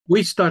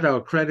We start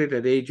our credit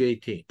at age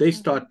 18. They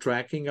start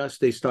tracking us.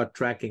 They start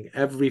tracking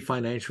every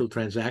financial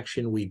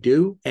transaction we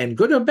do. And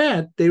good or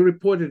bad, they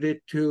reported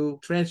it to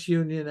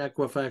TransUnion,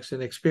 Equifax,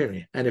 and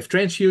Experian. And if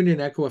TransUnion,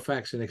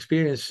 Equifax, and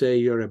Experian say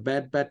you're a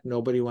bad bet,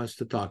 nobody wants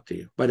to talk to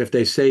you. But if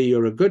they say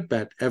you're a good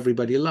bet,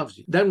 everybody loves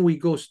you. Then we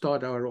go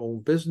start our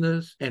own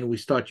business and we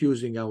start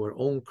using our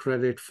own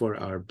credit for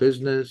our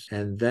business.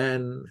 And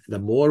then the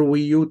more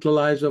we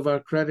utilize of our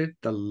credit,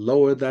 the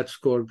lower that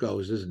score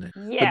goes, isn't it?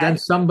 But then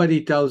Yes.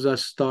 somebody tells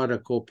us start a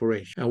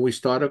corporation. And we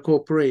start a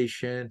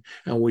corporation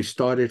and we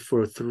start it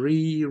for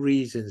three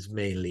reasons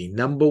mainly.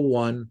 Number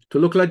one, to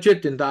look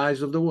legit in the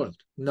eyes of the world.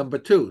 Number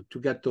two, to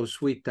get those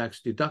sweet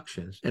tax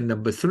deductions. And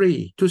number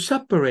three, to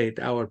separate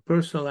our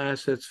personal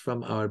assets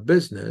from our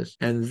business.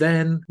 And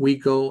then we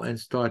go and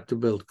start to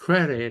build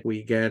credit.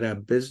 We get a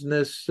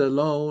business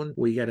loan.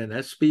 We get an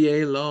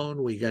SBA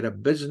loan. We get a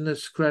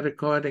business credit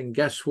card. And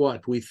guess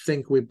what? We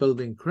think we're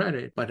building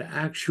credit, but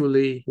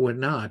actually we're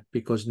not,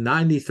 because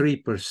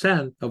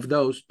 93% of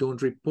those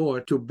don't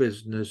report to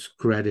business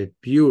credit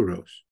bureaus.